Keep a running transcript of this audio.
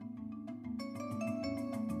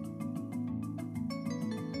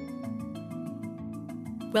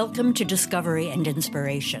Welcome to Discovery and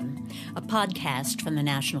Inspiration, a podcast from the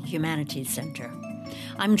National Humanities Center.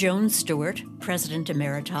 I'm Joan Stewart, President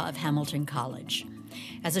Emerita of Hamilton College.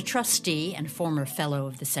 As a trustee and former fellow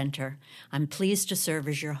of the center, I'm pleased to serve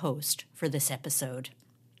as your host for this episode.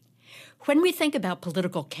 When we think about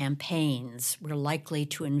political campaigns, we're likely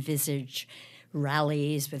to envisage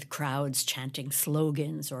rallies with crowds chanting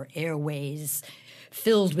slogans or airways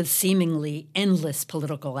filled with seemingly endless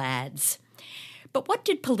political ads. But what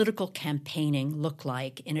did political campaigning look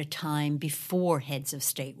like in a time before heads of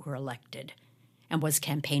state were elected? And was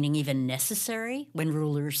campaigning even necessary when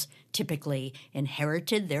rulers typically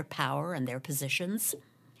inherited their power and their positions?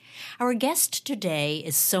 Our guest today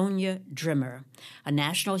is Sonia Drimmer, a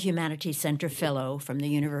National Humanities Center Fellow from the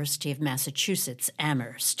University of Massachusetts,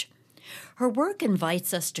 Amherst. Her work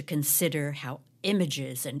invites us to consider how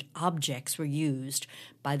images and objects were used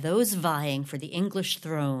by those vying for the English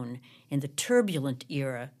throne in the turbulent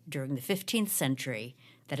era during the 15th century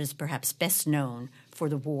that is perhaps best known for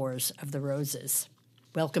the Wars of the Roses.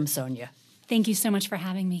 Welcome, Sonia. Thank you so much for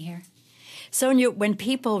having me here. Sonia, when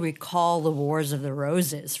people recall the Wars of the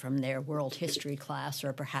Roses from their world history class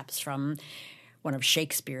or perhaps from one of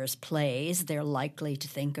Shakespeare's plays, they're likely to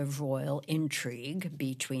think of royal intrigue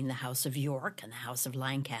between the House of York and the House of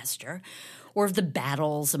Lancaster, or of the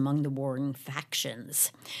battles among the warring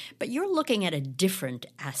factions. But you're looking at a different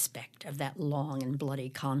aspect of that long and bloody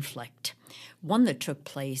conflict, one that took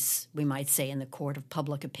place, we might say, in the court of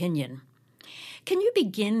public opinion. Can you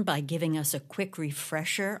begin by giving us a quick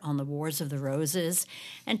refresher on the Wars of the Roses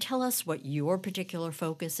and tell us what your particular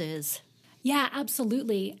focus is? Yeah,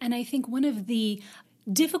 absolutely. And I think one of the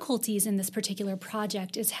difficulties in this particular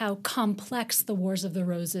project is how complex the Wars of the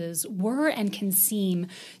Roses were and can seem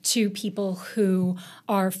to people who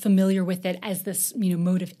are familiar with it as this,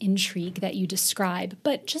 mode of intrigue that you describe.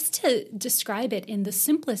 But just to describe it in the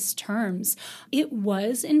simplest terms, it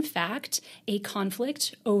was, in fact, a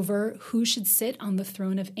conflict over who should sit on the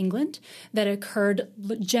throne of England that occurred.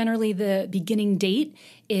 Generally, the beginning date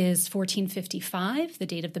is 1455, the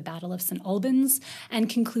date of the Battle of St. Albans, and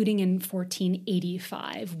concluding in 1485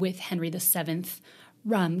 with Henry VII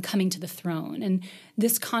coming to the throne. And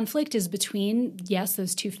this conflict is between, yes,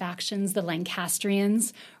 those two factions, the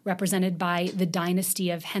Lancastrians, represented by the dynasty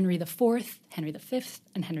of Henry IV, Henry V,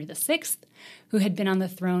 and Henry VI, who had been on the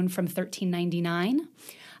throne from 1399,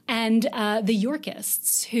 and the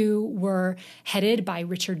Yorkists, who were headed by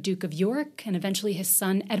Richard, Duke of York, and eventually his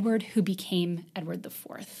son Edward, who became Edward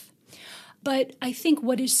IV. But I think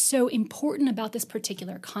what is so important about this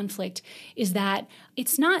particular conflict is that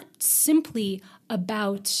it's not simply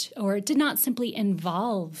about, or it did not simply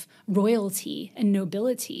involve royalty and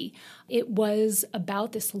nobility. It was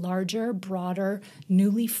about this larger, broader,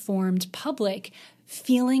 newly formed public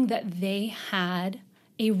feeling that they had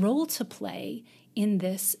a role to play in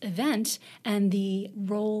this event and the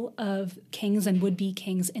role of kings and would-be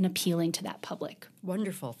kings in appealing to that public.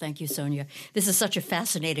 Wonderful. Thank you, Sonia. This is such a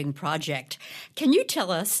fascinating project. Can you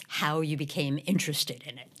tell us how you became interested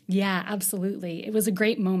in it? Yeah, absolutely. It was a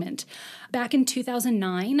great moment. Back in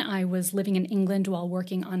 2009, I was living in England while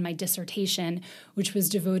working on my dissertation, which was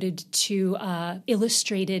devoted to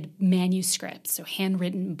illustrated manuscripts, so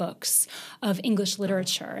handwritten books of English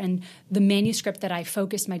literature. And the manuscript that I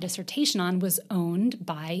focused my dissertation on was owned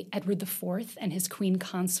by Edward IV and his queen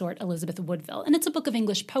consort, Elizabeth Woodville. And it's a book of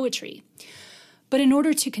English poetry. But in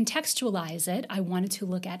order to contextualize it, I wanted to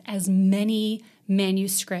look at as many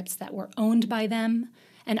manuscripts that were owned by them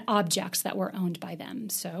and objects that were owned by them.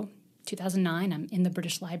 So 2009, I'm in the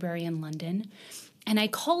British Library in London, and I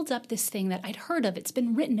called up this thing that I'd heard of. It's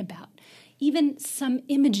been written about. Even some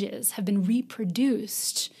images have been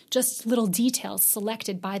reproduced, just little details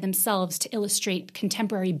selected by themselves to illustrate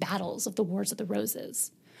contemporary battles of the Wars of the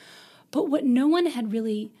Roses. But what no one had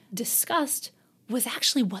really discussed was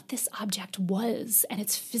actually what this object was and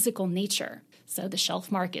its physical nature. So the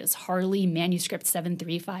shelf mark is Harley Manuscript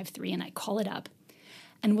 7353, and I call it up.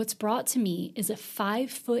 And what's brought to me is a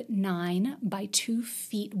 5'9" by 2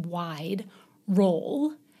 feet wide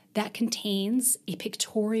roll that contains a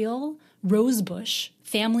pictorial rosebush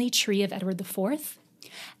family tree of Edward IV.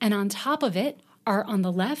 And on top of it are, on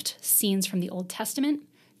the left, scenes from the Old Testament,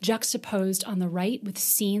 juxtaposed on the right with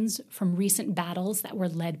scenes from recent battles that were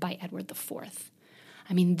led by Edward IV.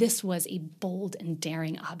 I mean, this was a bold and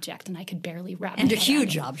daring object, and I could barely wrap my head around it. And a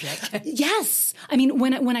huge object. Yes. I mean,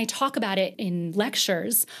 when I talk about it in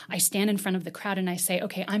lectures, I stand in front of the crowd and I say,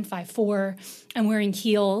 okay, I'm 5'4", I'm wearing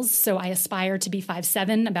heels, so I aspire to be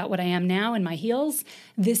 5'7", about what I am now in my heels.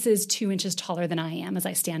 This is 2 inches taller than I am as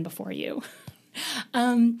I stand before you.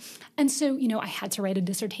 And so, I had to write a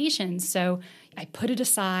dissertation. So I put it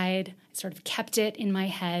aside, sort of kept it in my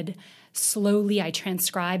head. Slowly, I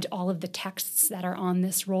transcribed all of the texts that are on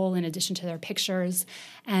this roll in addition to their pictures.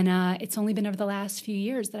 And it's only been over the last few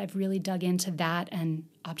years that I've really dug into that and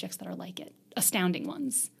objects that are like it, astounding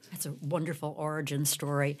ones. That's a wonderful origin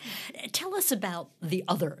story. Tell us about the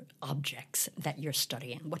other objects that you're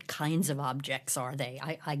studying. What kinds of objects are they?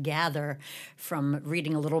 I gather from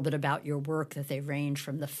reading a little bit about your work that they range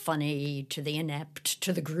from the funny to the inept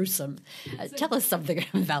to the gruesome. Tell us something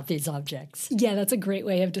about these objects. Yeah, that's a great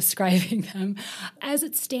way of describing them. As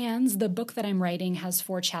it stands, the book that I'm writing has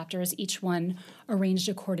 4 chapters, each one arranged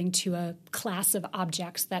according to a class of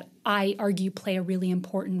objects that I argue play a really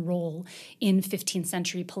important role in 15th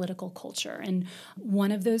century political culture. And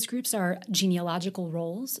one of those groups are genealogical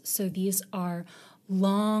rolls. So these are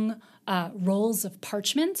long rolls of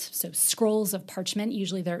parchment, so scrolls of parchment.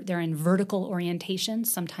 Usually they're in vertical orientation.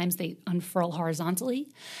 Sometimes they unfurl horizontally.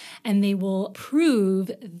 And they will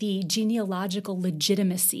prove the genealogical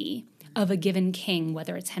legitimacy of a given king,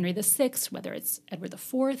 whether it's Henry VI, whether it's Edward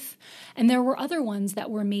IV. And there were other ones that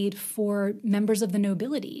were made for members of the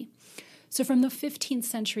nobility. So from the 15th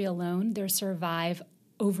century alone, there survive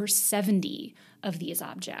over 70 of these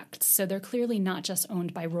objects. So they're clearly not just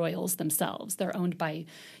owned by royals themselves. They're owned by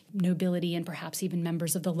nobility and perhaps even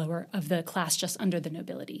members of the class just under the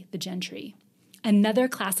nobility, the gentry. Another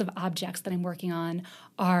class of objects that I'm working on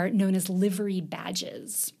are known as livery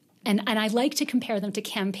badges. And I like to compare them to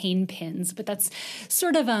campaign pins, but that's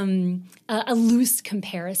sort of a loose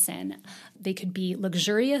comparison. They could be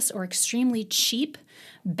luxurious or extremely cheap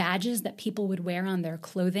badges that people would wear on their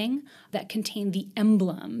clothing that contain the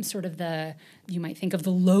emblem, you might think of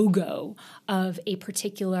the logo of a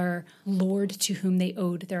particular lord to whom they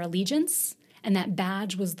owed their allegiance. And that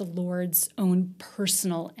badge was the Lord's own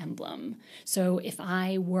personal emblem. So if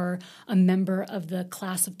I were a member of the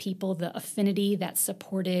class of people, the affinity that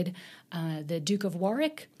supported the Duke of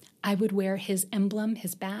Warwick, I would wear his emblem,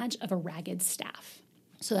 his badge of a ragged staff.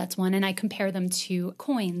 So that's one. And I compare them to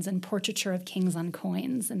coins and portraiture of kings on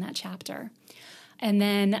coins in that chapter. And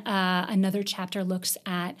then another chapter looks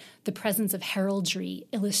at the presence of heraldry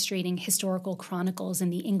illustrating historical chronicles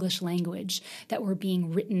in the English language that were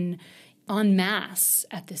being written en masse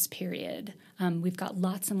at this period. We've got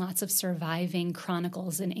lots and lots of surviving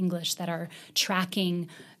chronicles in English that are tracking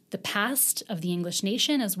the past of the English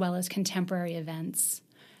nation as well as contemporary events.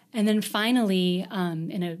 And then finally,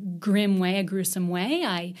 in a grim way, a gruesome way,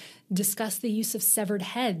 I discuss the use of severed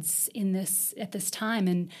heads at this time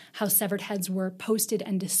and how severed heads were posted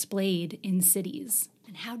and displayed in cities.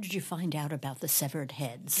 And how did you find out about the severed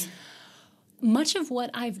heads? Much of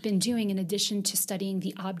what I've been doing, in addition to studying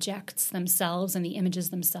the objects themselves and the images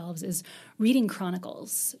themselves, is reading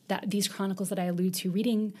chronicles, these chronicles that I allude to,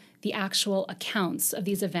 reading the actual accounts of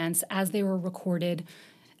these events as they were recorded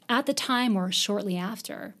at the time or shortly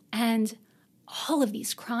after. And all of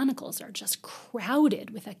these chronicles are just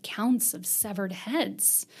crowded with accounts of severed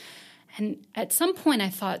heads. And at some point I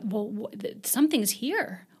thought, well, something's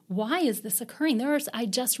here. Why is this occurring? I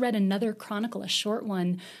just read another chronicle, a short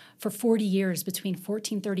one, for 40 years between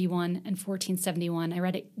 1431 and 1471. I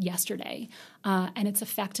read it yesterday, and it's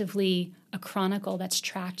effectively a chronicle that's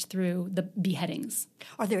tracked through the beheadings.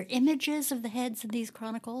 Are there images of the heads in these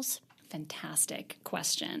chronicles? Fantastic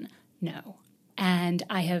question. No. And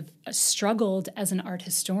I have struggled as an art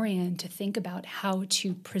historian to think about how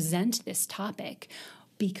to present this topic,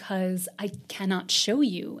 because I cannot show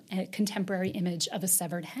you a contemporary image of a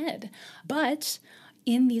severed head. But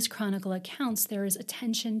in these chronicle accounts, there is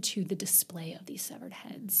attention to the display of these severed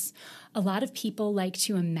heads. A lot of people like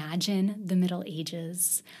to imagine the Middle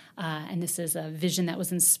Ages, and this is a vision that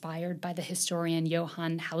was inspired by the historian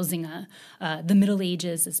Johann Hausinger. The Middle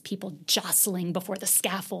Ages as people jostling before the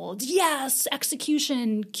scaffold. Yes,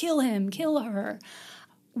 execution, kill him, kill her.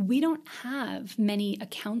 We don't have many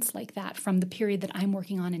accounts like that from the period that I'm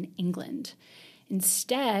working on in England.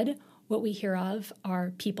 Instead, what we hear of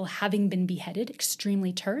are people having been beheaded,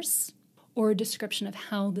 extremely terse, or a description of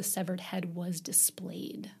how the severed head was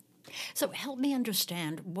displayed. So help me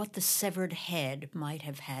understand what the severed head might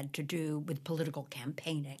have had to do with political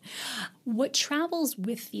campaigning. What travels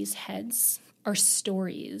with these heads are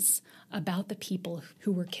stories about the people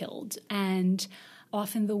who were killed, and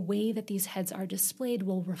often the way that these heads are displayed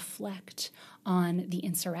will reflect on the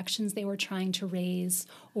insurrections they were trying to raise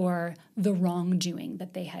or the wrongdoing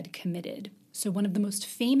that they had committed. So one of the most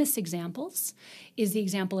famous examples is the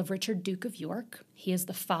example of Richard, Duke of York. He is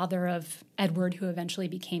the father of Edward, who eventually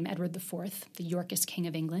became Edward IV, the Yorkist King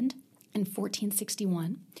of England, in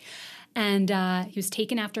 1461. And he was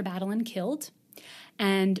taken after battle and killed.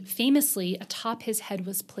 And famously, atop his head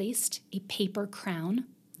was placed a paper crown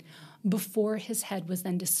before his head was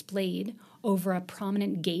then displayed over a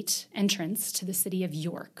prominent gate entrance to the city of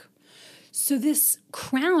York. So this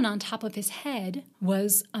crown on top of his head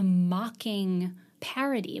was a mocking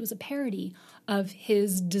parody. It was a parody of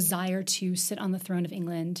his desire to sit on the throne of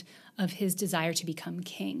England, of his desire to become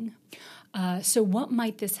king. So what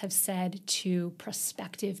might this have said to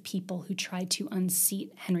prospective people who tried to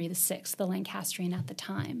unseat Henry VI, the Lancastrian at the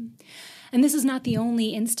time? And this is not the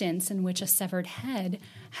only instance in which a severed head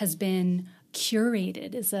has been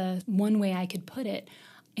curated, is one way I could put it,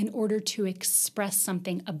 in order to express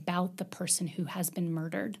something about the person who has been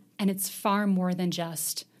murdered. And it's far more than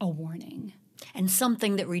just a warning. And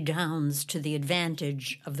something that redounds to the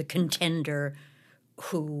advantage of the contender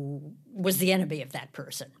who was the enemy of that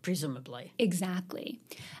person, presumably. Exactly.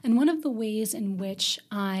 And one of the ways in which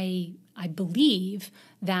I believe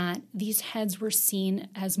that these heads were seen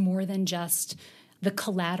as more than just the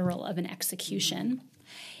collateral of an execution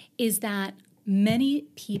is that many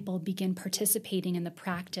people begin participating in the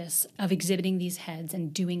practice of exhibiting these heads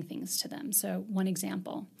and doing things to them. So one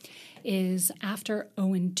example is after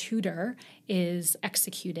Owen Tudor is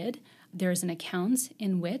executed, there's an account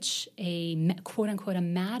in which a quote-unquote a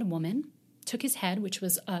mad woman took his head, which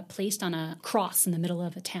was placed on a cross in the middle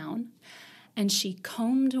of a town, and she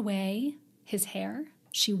combed away his hair,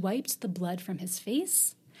 she wiped the blood from his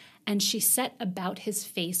face, and she set about his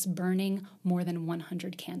face burning more than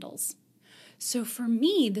 100 candles. So for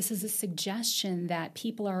me, this is a suggestion that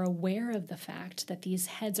people are aware of the fact that these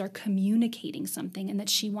heads are communicating something and that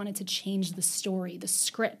she wanted to change the story, the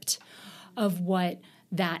script of what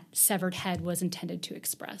that severed head was intended to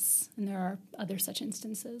express. And there are other such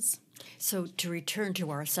instances. So to return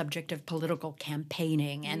to our subject of political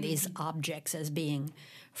campaigning and these objects as being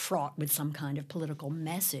fraught with some kind of political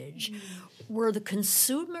message, were the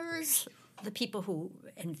consumers, the people who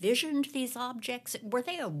envisioned these objects, were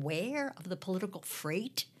they aware of the political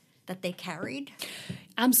freight that they carried?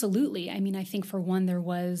 Absolutely. I mean, I think for one, there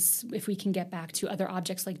was, if we can get back to other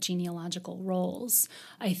objects like genealogical rolls,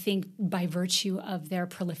 I think by virtue of their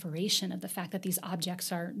proliferation, of the fact that these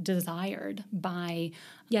objects are desired by,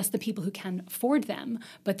 yes, the people who can afford them,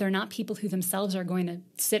 but they're not people who themselves are going to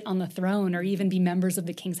sit on the throne or even be members of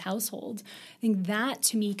the king's household. I think that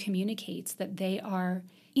to me communicates that they are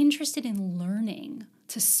interested in learning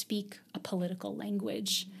to speak a political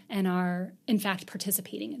language and are, in fact,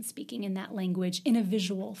 participating in speaking in that language in a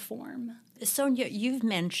visual form. Sonia, you've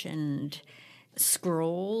mentioned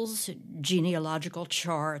scrolls, genealogical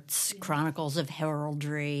charts, chronicles of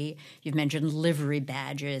heraldry. You've mentioned livery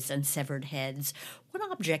badges and severed heads. One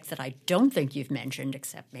object that I don't think you've mentioned,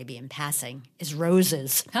 except maybe in passing, is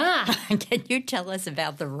roses. Can you tell us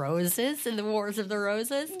about the roses in the Wars of the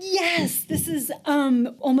Roses? Yes, this is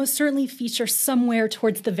almost certainly features somewhere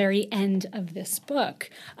towards the very end of this book.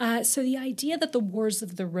 So the idea that the Wars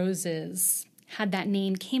of the Roses had that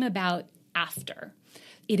name came about after.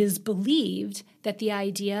 It is believed that the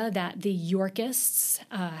idea that the Yorkists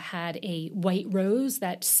had a white rose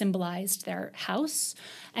that symbolized their house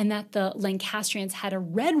and that the Lancastrians had a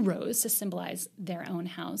red rose to symbolize their own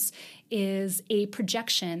house is a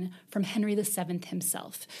projection from Henry VII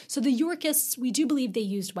himself. So the Yorkists, we do believe they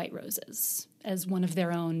used white roses as one of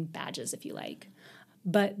their own badges, if you like.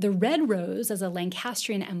 But the red rose as a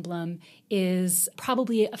Lancastrian emblem is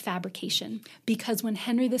probably a fabrication because when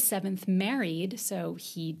Henry VII married, so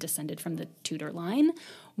he descended from the Tudor line,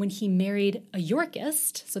 when he married a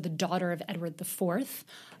Yorkist, so the daughter of Edward IV,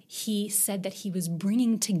 he said that he was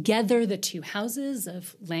bringing together the two houses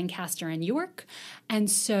of Lancaster and York, and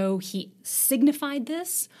so he signified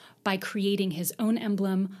this by creating his own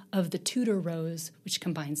emblem of the Tudor rose, which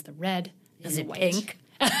combines the red and the white. Is it pink?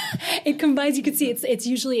 It combines, you can see it's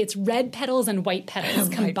usually red petals and white petals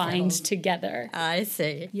combined together. I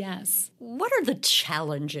see. Yes. What are the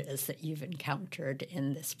challenges that you've encountered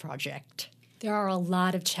in this project? There are a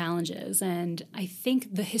lot of challenges, and I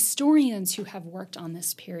think the historians who have worked on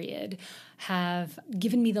this period have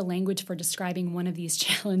given me the language for describing one of these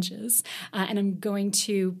challenges. And I'm going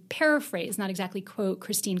to paraphrase, not exactly quote,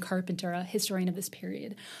 Christine Carpenter, a historian of this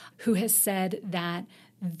period, who has said that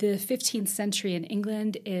the 15th century in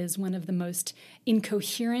England is one of the most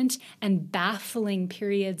incoherent and baffling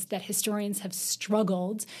periods that historians have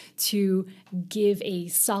struggled to give a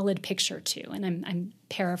solid picture to. And I'm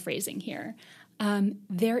paraphrasing here.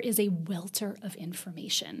 There is a welter of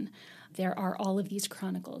information. There are all of these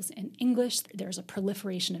chronicles in English. There's a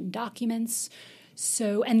proliferation of documents.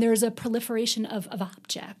 And there's a proliferation of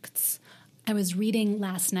objects. I was reading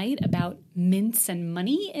last night about mints and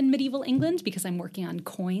money in medieval England because I'm working on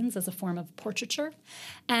coins as a form of portraiture.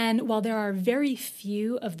 And while there are very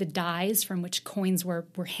few of the dies from which coins were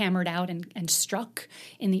hammered out and struck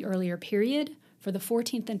in the earlier period, for the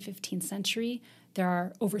 14th and 15th century, there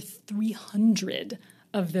are over 300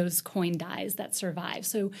 of those coin dies that survive.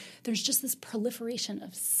 So there's just this proliferation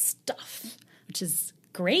of stuff, which is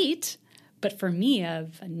great. But for me, as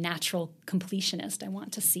a natural completionist, I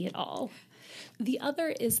want to see it all. The other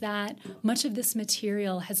is that much of this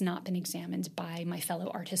material has not been examined by my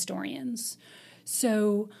fellow art historians.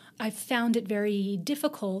 So I've found it very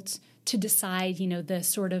difficult to decide, the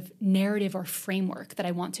sort of narrative or framework that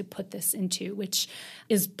I want to put this into, which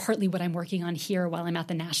is partly what I'm working on here while I'm at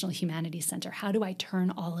the National Humanities Center. How do I turn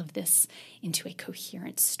all of this into a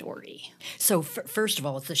coherent story? So first of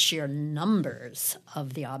all, it's the sheer numbers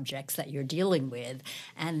of the objects that you're dealing with,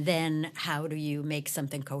 and then how do you make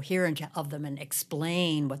something coherent of them and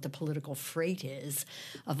explain what the political freight is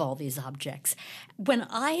of all these objects? When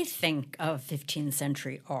I think of 15th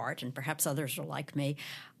century art, and perhaps others are like me,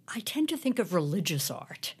 I tend to think of religious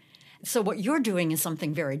art. So what you're doing is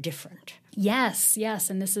something very different. Yes.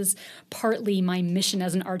 And this is partly my mission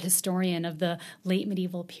as an art historian of the late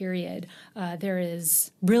medieval period. There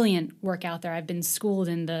is brilliant work out there. I've been schooled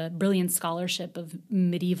in the brilliant scholarship of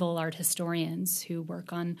medieval art historians who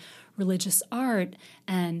work on religious art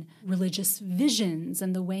and religious visions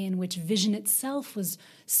and the way in which vision itself was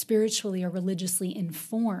spiritually or religiously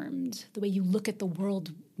informed. The way you look at the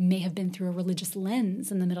world may have been through a religious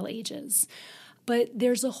lens in the Middle Ages. But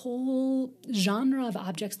there's a whole genre of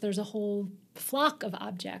objects, there's a whole flock of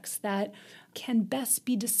objects that can best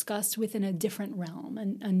be discussed within a different realm,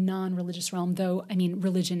 a non-religious realm, though,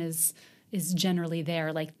 religion is generally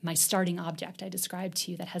there, like my starting object I described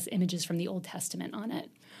to you that has images from the Old Testament on it.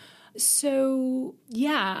 So,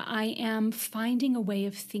 I am finding a way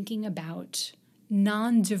of thinking about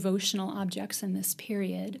non-devotional objects in this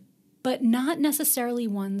period, but not necessarily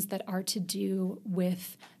ones that are to do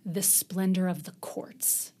with the splendor of the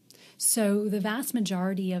courts. So the vast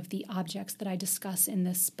majority of the objects that I discuss in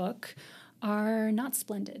this book are not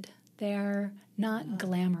splendid. They're not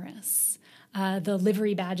glamorous. The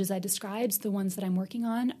livery badges I described, the ones that I'm working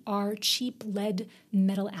on, are cheap lead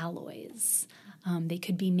metal alloys. They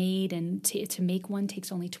could be made, and to make one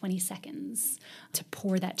takes only 20 seconds to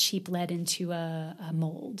pour that cheap lead into a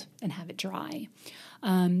mold and have it dry.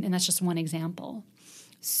 And that's just one example.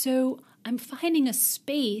 So I'm finding a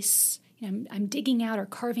space, I'm digging out or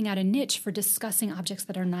carving out a niche for discussing objects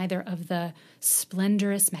that are neither of the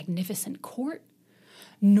splendorous, magnificent court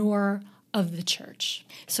nor of the church.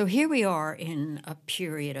 So here we are in a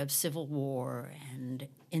period of civil war and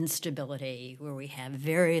instability where we have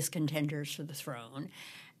various contenders for the throne.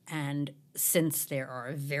 And since there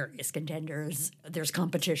are various contenders, there's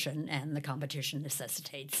competition, and the competition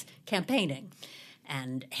necessitates campaigning.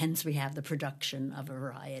 And hence we have the production of a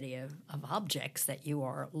variety of objects that you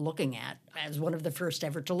are looking at as one of the first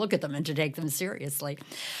ever to look at them and to take them seriously.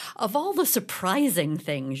 Of all the surprising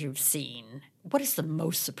things you've seen, what is the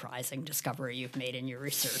most surprising discovery you've made in your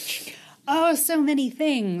research? Oh, so many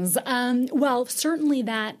things. Well, certainly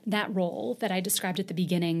that role that I described at the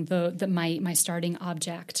beginning, my starting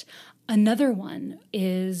object. Another one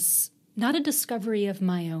is not a discovery of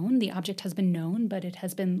my own. The object has been known, but it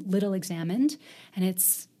has been little examined, and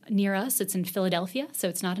it's near us. It's in Philadelphia, so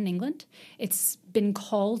it's not in England. It's been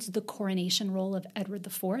called the coronation roll of Edward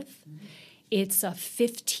IV. Mm-hmm. It's a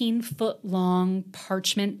 15-foot-long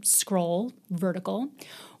parchment scroll, vertical,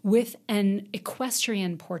 with an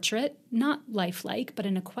equestrian portrait, not lifelike, but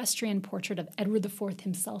an equestrian portrait of Edward IV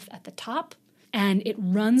himself at the top. And it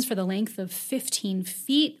runs for the length of 15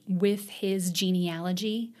 feet with his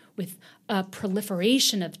genealogy, with a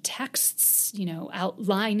proliferation of texts,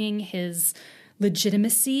 outlining his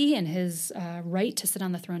legitimacy and his right to sit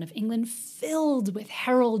on the throne of England, filled with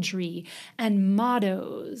heraldry and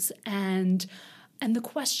mottos. And the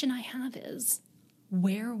question I have is,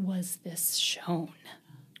 where was this shown?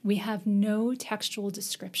 We have no textual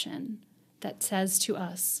description that says to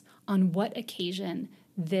us on what occasion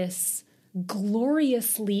this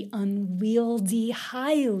gloriously unwieldy,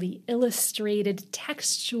 highly illustrated,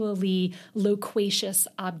 textually loquacious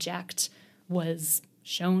object was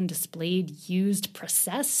shown, displayed, used,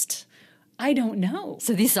 processed. I don't know.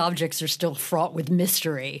 So these objects are still fraught with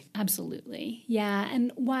mystery. Absolutely. Yeah.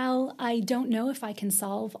 And while I don't know if I can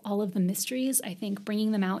solve all of the mysteries, I think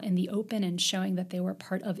bringing them out in the open and showing that they were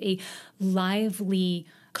part of a lively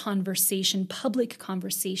conversation, public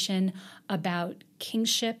conversation about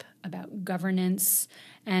kingship, about governance,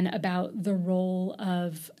 and about the role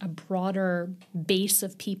of a broader base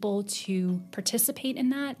of people to participate in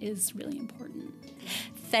that is really important.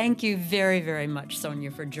 Thank you very, very much,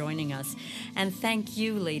 Sonia, for joining us. And thank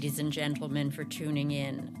you, ladies and gentlemen, for tuning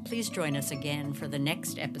in. Please join us again for the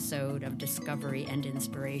next episode of Discovery and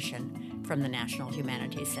Inspiration from the National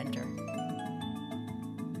Humanities Center.